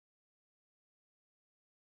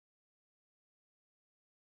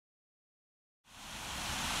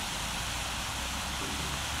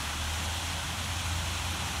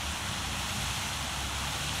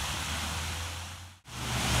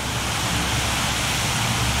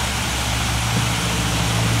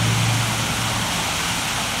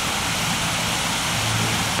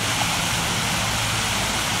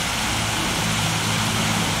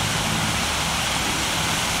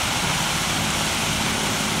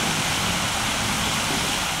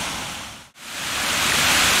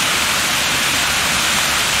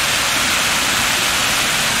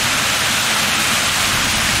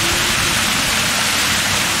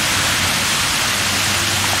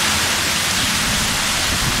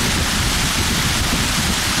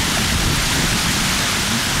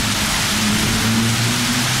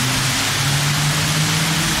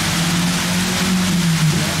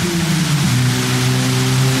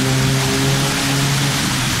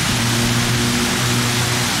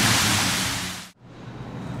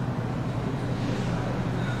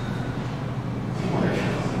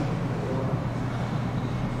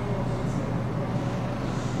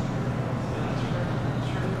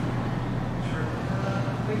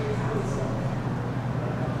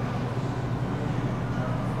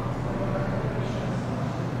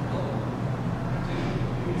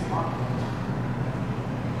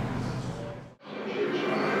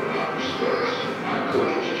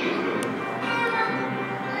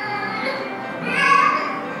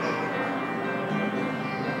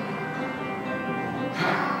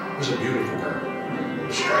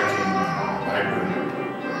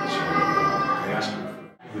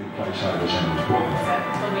Nixon was born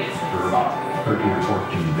for about 13 or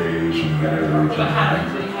 14 days and everything. But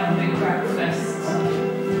haven't we had a big breakfast?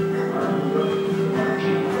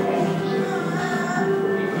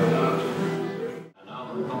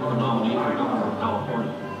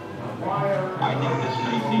 I think this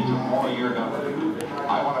state needs a 4-year governor.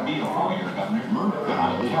 I want to be a 4-year governor, and I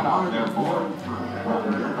cannot therefore run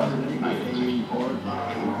for president in 1964.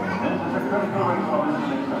 This is a critical race for Mr.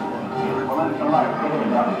 Nixon. Well, that's the life of the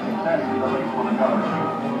success of the race for the governorship.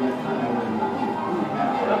 This is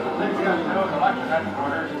CBS News election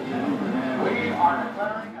headquarters. We are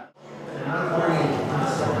declaring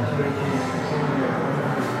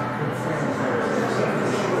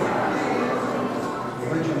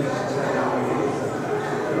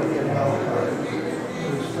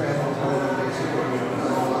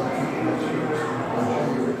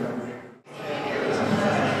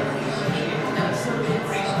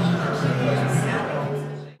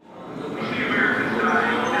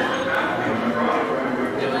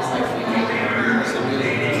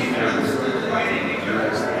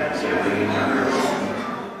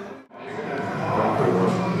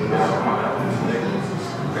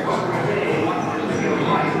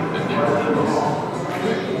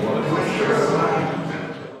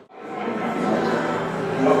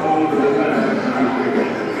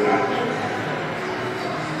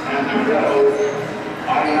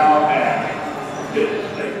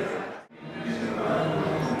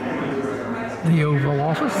the Oval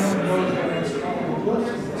Office.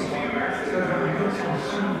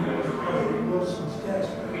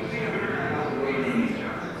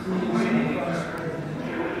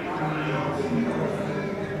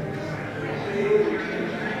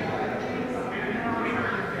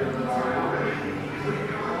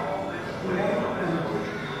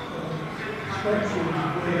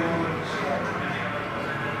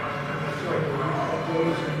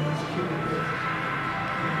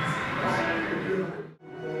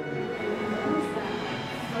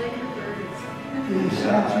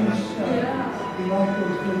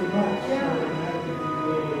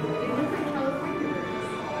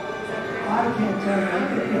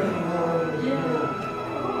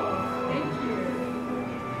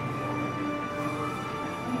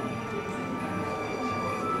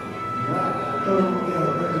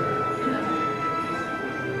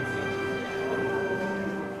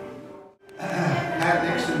 Pat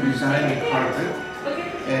Nixon designed the carpet,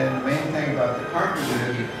 and the main thing about the carpet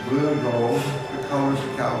is blue and gold, the colors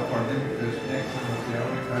of California, because Nixon was the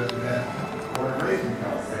only president born and raised in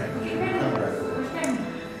California.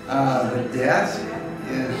 The desk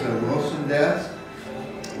is a Wilson desk.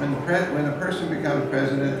 When a person becomes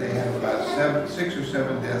president, they have about 6 or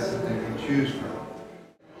 7 desks that they can choose from.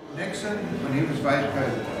 Nixon, when he was vice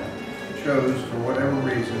president, chose, for whatever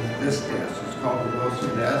reason, this desk. It's called the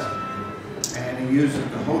Wilson desk. And he used it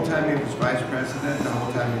the whole time he was vice president, the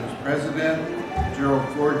whole time he was president. Gerald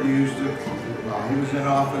Ford used it while he was in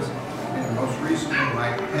office, and most recently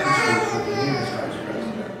Mike Pence used it when he was vice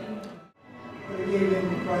president. But it gave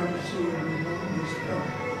him privacy and this stuff.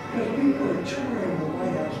 Because people are touring the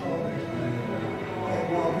White House all the time. And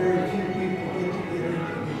while very few people get to get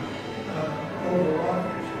into the Oval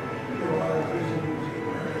Office, there are a lot of visitors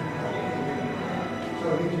that are in. So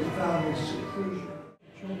he just found this seclusion.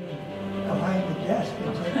 Behind the desk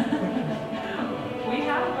and take pictures. We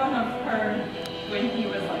have one of her when he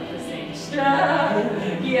was like this age.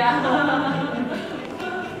 Yeah.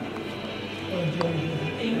 Thank you.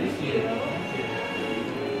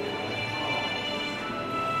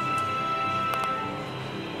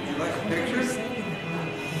 Would you like a picture?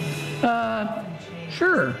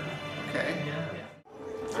 Sure. Okay.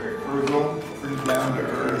 Very frugal, pretty down to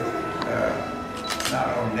earth, not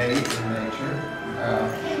ornate in nature.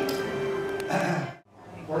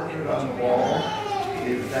 Portrait on the wall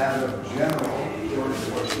is that of General George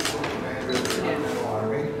Bush, commander of the Continental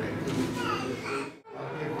Army.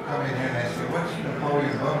 People come in here and they say, "What's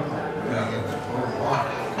Napoleon Bonaparte?" Well, it's Napoleon.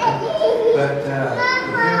 But the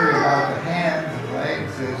theory about the hands and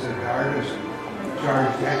legs is that the artist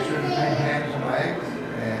charged extra to paint hands and legs,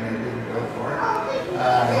 and he didn't go for it.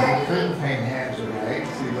 He couldn't paint hands and legs.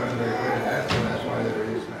 He wasn't very good at that, so that's why there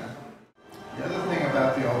is none. The other thing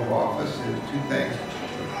about the Oval Office is 2 things.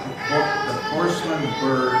 The porcelain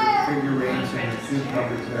bird figurines in the 2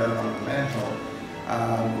 cupboards there on the mantle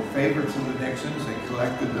were favorites of the Nixons. They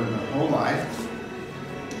collected them their whole life.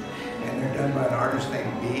 And they're done by an artist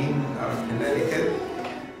named Bean out of Connecticut.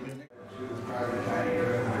 To the private dining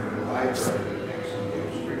room or the library that Nixon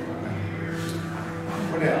used frequently.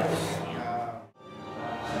 What else?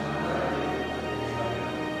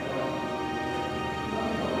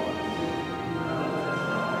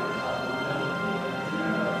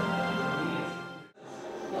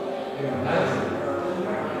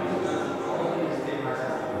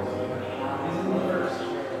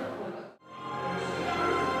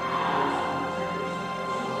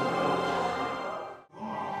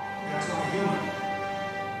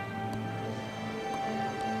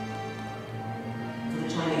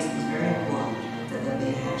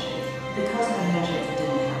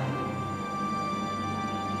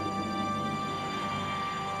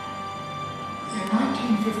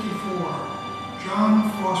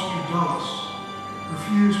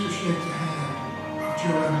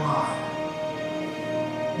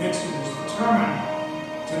 Nixon was determined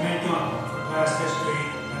to make up for past history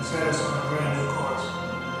and set us on a brand new course.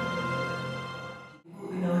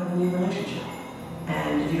 We now have a new relationship,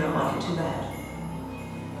 and if you don't like it, too bad.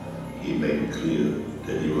 He made it clear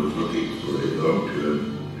that he was looking for a long-term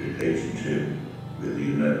relationship with the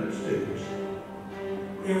United States.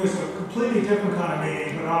 It was a completely different kind of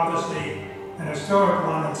meeting, but obviously an historic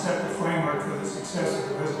one that set the framework for the success of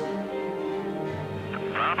the visit.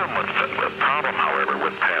 The problem, however,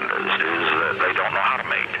 with pandas is that they don't know how to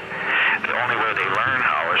mate. The only way they learn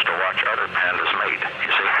how is to watch other pandas mate,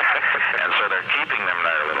 you see. And so they're keeping them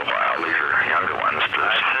there a little while, these are younger ones, to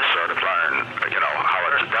sort of learn, how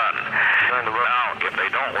it's done. Now, if they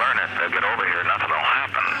don't learn it, they'll get over here, nothing will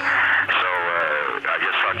happen. So I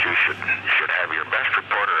just thought you should have your best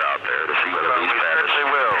reporter out there to see whether these pandas have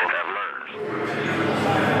learned.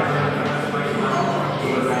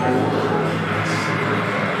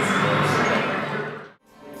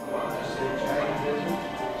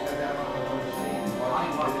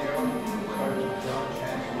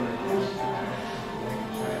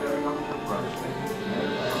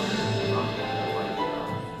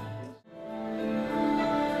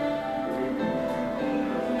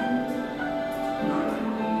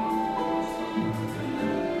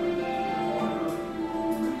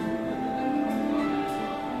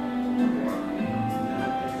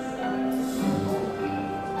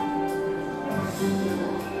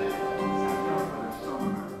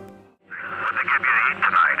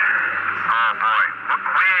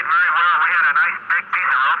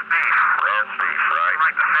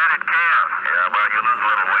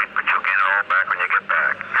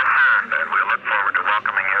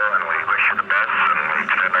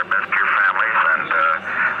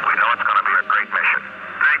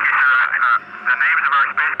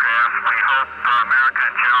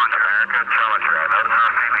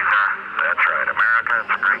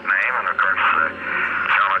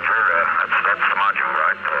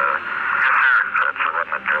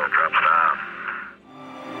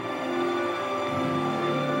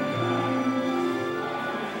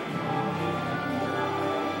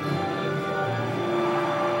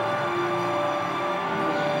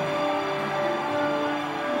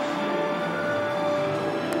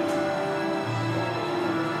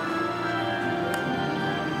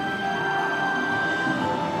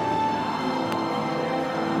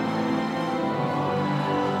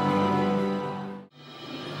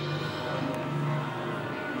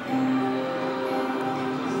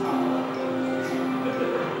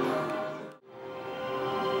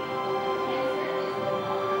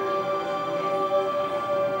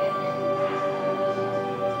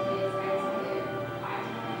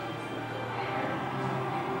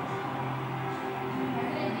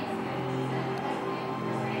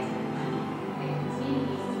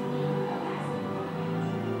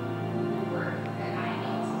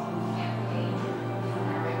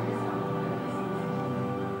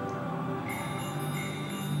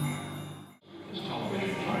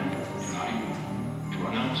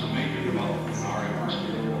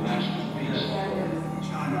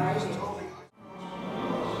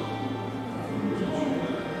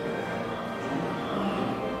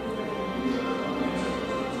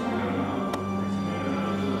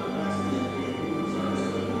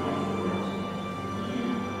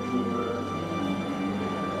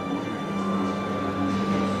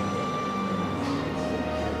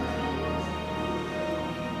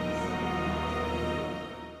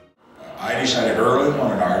 I decided early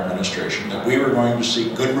on in our administration that we were going to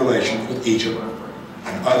seek good relations with Egypt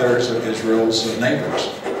and others of Israel's neighbors.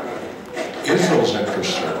 Israel's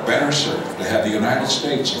interests are better served to have the United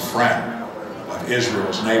States a friend of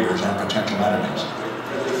Israel's neighbors and potential enemies.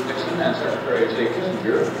 Nixon and Secretary of State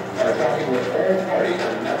Kissinger are talking with all parties in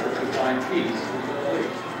an effort to find peace in the Middle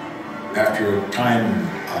East. After a time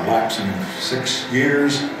lapsing 6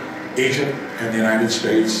 years, Egypt and the United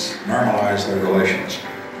States normalized their relations.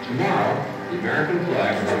 Tomorrow, the American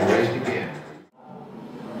flag will be raised again.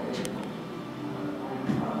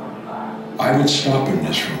 I would stop in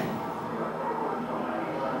this room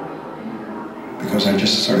because I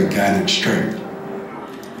just sort of gathered strength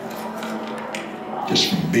just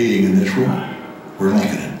from being in this room, where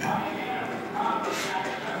Lincoln had been.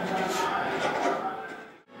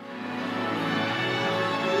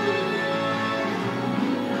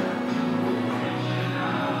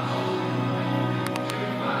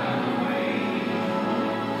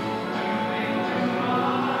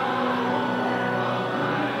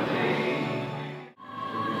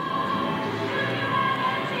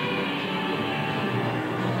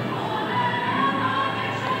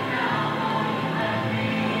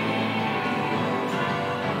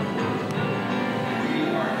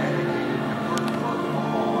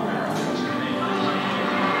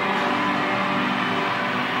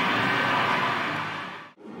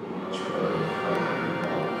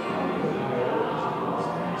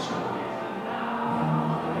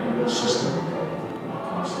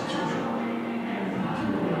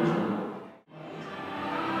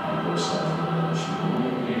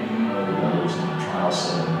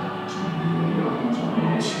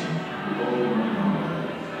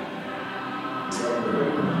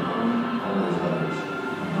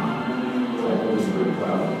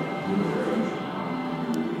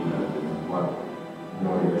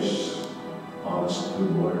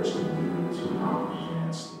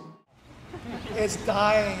 It's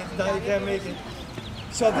dying, you can't make it.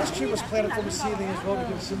 So this tree was planted from a seedling as well,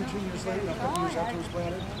 because 17 years later, a couple years after it was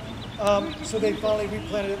planted. So they finally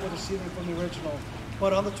replanted it with a seedling from the original.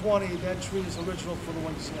 But on the 20, that tree is original from the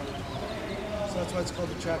one you see on the 20. So that's why it's called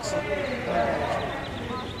the Jackson.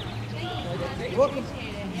 You're welcome.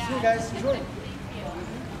 See you guys, enjoy.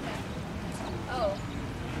 Oh.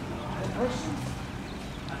 One person?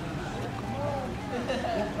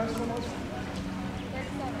 One person almost?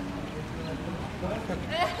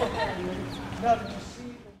 Now, did you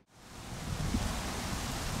see?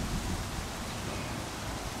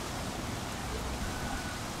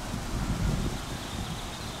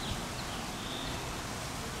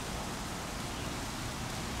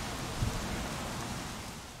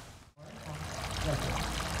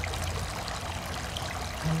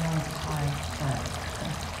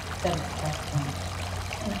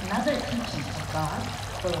 Another teaching of God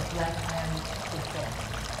for a black man before.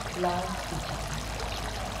 Love each other.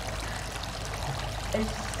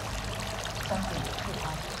 It's something too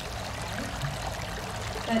obvious, right?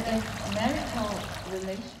 But in marital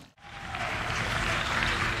relations,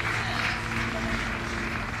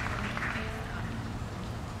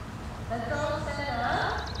 let's all stand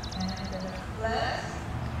up and bless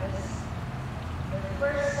the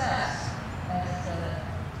first sex as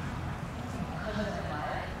husband and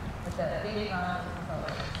wife with a big round of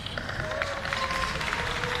applause.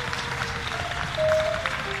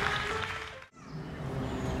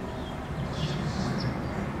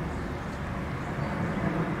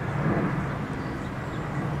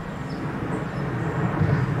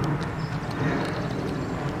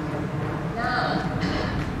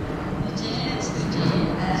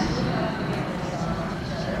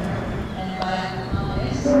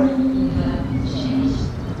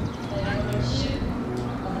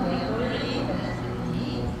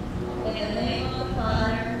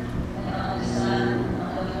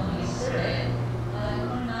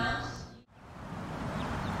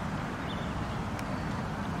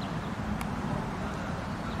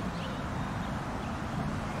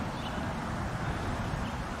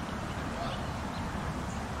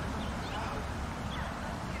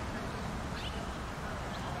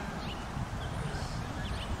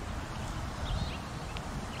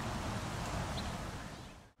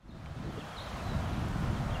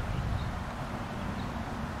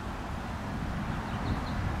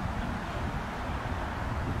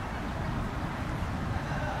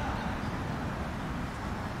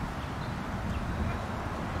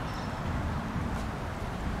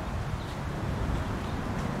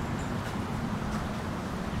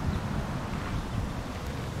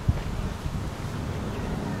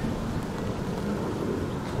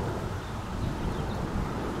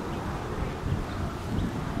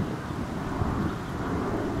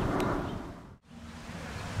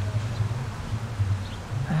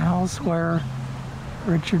 Where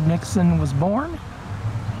Richard Nixon was born.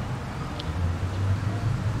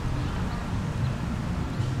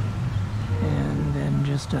 And then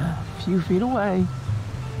just a few feet away,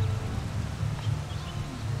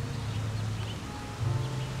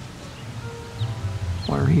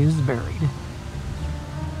 where he is buried.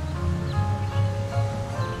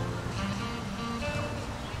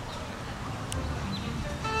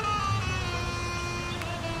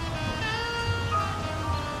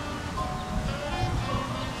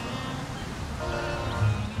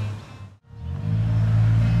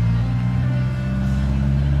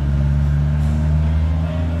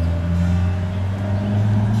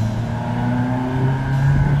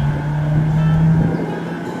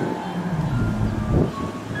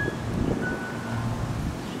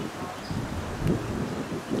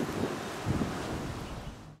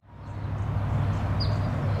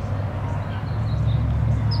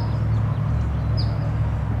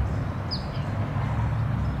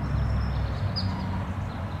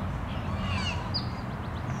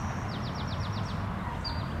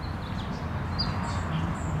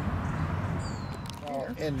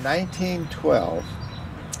 In 1912,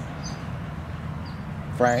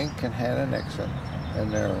 Frank and Hannah Nixon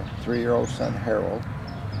and their 3-year-old son Harold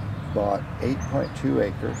bought 8.2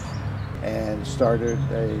 acres and started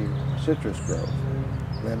a citrus grove,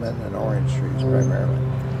 lemon and orange trees primarily.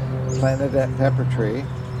 Planted that pepper tree,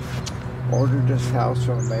 ordered this house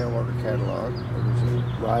from a mail order catalog.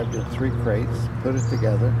 It arrived in 3 crates, put it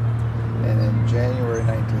together, and in January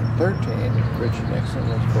 1913, Richard Nixon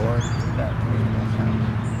was born in that house.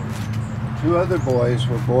 2 other boys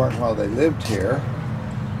were born while they lived here,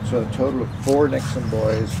 so a total of 4 Nixon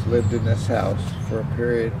boys lived in this house for a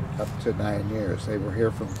period up to 9 years. They were here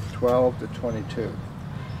from 12 to 22.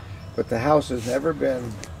 But the house has never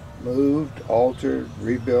been moved, altered,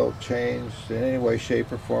 rebuilt, changed in any way,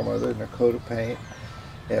 shape, or form other than a coat of paint.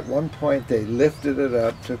 At one point they lifted it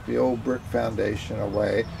up, took the old brick foundation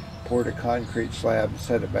away, poured a concrete slab and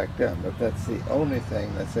set it back down. But that's the only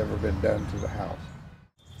thing that's ever been done to the house.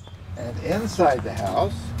 And inside the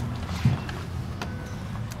house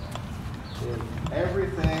is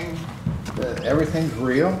everything's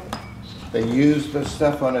real. They use this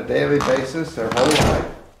stuff on a daily basis their whole life.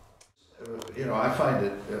 You know, I find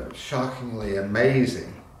it shockingly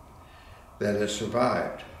amazing that it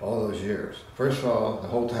survived all those years. First of all, the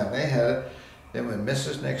whole time they had it. Then when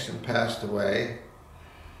Mrs. Nixon passed away,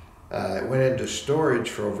 it went into storage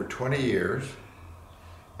for over 20 years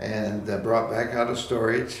and brought back out of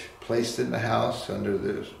storage, placed in the house under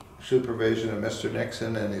the supervision of Mr.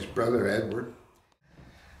 Nixon and his brother Edward.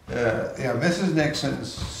 Mrs.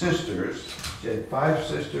 Nixon's sisters, she had 5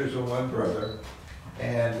 sisters and 1 brother,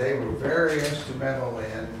 and they were very instrumental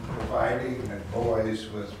in providing the boys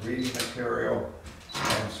with reading material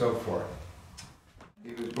and so forth.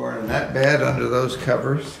 He was born in that bed under those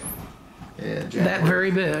covers in that very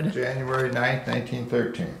bed. January 9th,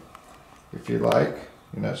 1913. If you like,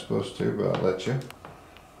 you're not supposed to, but I'll let you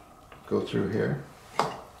go through here.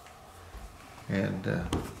 And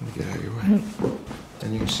let me get out of your way.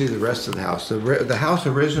 And you can see the rest of the house. The house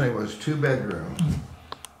originally was 2 bedrooms.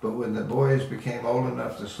 But when the boys became old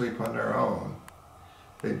enough to sleep on their own,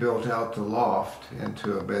 they built out the loft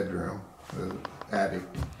into a bedroom, the attic,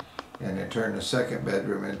 and they turned the 2nd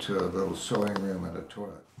bedroom into a little sewing room and a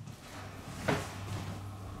toilet.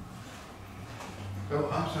 Oh,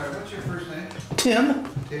 I'm sorry, what's your first name? Tim.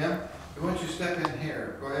 Tim? I want you to step in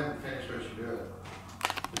here. Go ahead and finish what you're doing.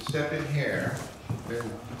 Just step in here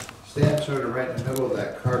and stand sort of right in the middle of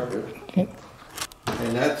that carpet. Okay.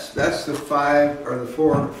 And that's the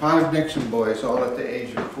 5 Nixon boys, all at the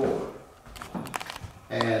age of 4.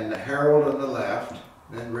 And Harold on the left,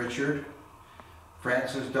 then Richard,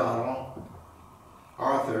 Francis Donald,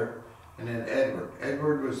 Arthur, and then Edward.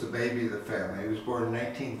 Edward was the baby of the family. He was born in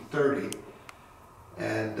 1930,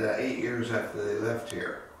 and 8 years after they left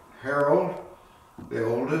here. Harold, the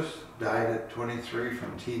oldest, died at 23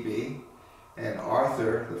 from TB, and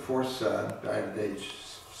Arthur, the 4th son, died at age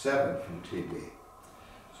 7 from TB.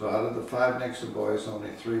 So out of the 5 Nixon boys,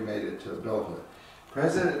 only 3 made it to adulthood.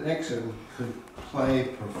 President Nixon could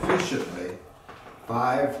play proficiently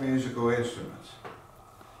 5 musical instruments.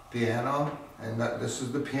 Piano, and this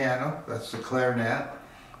is the piano, that's the clarinet,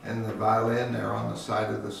 and the violin there on the side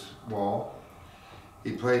of this wall.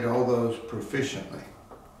 He played all those proficiently.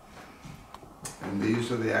 And these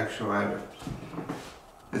are the actual items.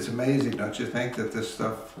 It's amazing, don't you think, that this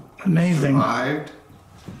stuff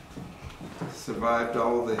survived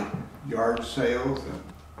all the yard sales and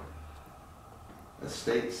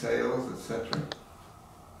estate sales, etc.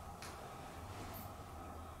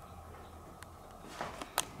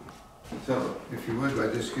 So, if you would,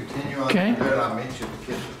 I just continue on okay. There, and I'll meet you in the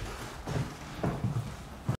kitchen.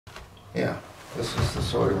 Yeah, this is the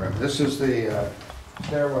sewing room. This is the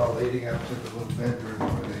stairwell leading up to the little bedroom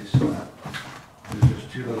where they slept. There's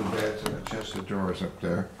just 2 little beds and a chest of drawers up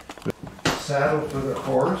there. Saddle for the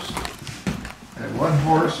horse, and 1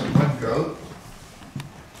 horse and 1 goat.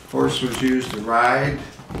 Horse was used to ride,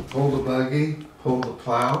 pull the buggy, pull the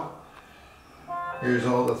plow. Here's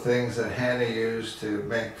all the things that Hannah used to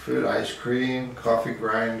make food: ice cream, coffee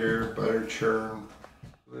grinder, butter churn.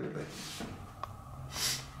 Absolutely.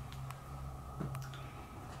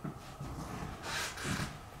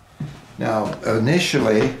 Now,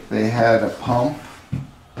 initially, they had a pump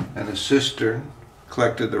and a cistern,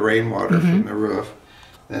 collected the rainwater from the roof.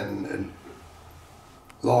 Then,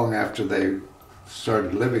 long after they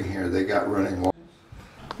started living here, they got running water.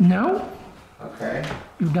 No. Okay.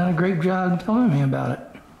 You've done a great job telling me about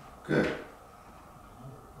it. Good.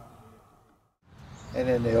 And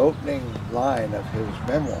in the opening line of his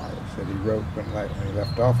memoirs that he wrote when he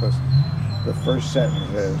left office, The first sentence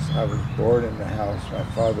is, I was born in the house my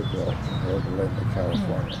father built in Yorba Linda,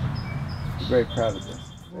 California. I'm very proud of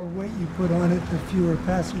this. The more weight you put on it, the fewer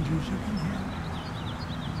passengers you can have.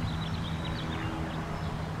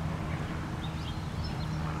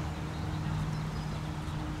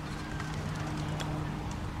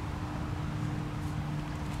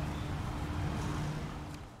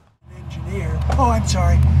 Engineer. Oh, I'm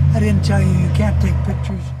sorry. I didn't tell you can't take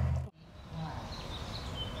pictures.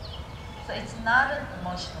 So it's not an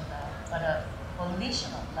emotional love, but a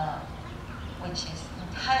volitional love, which is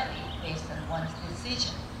entirely based on one's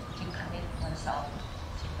decision to commit oneself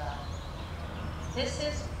to God. This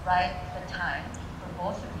is right the time for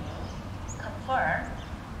both of you to confirm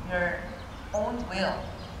your own will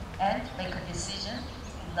and make a decision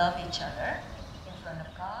to love each other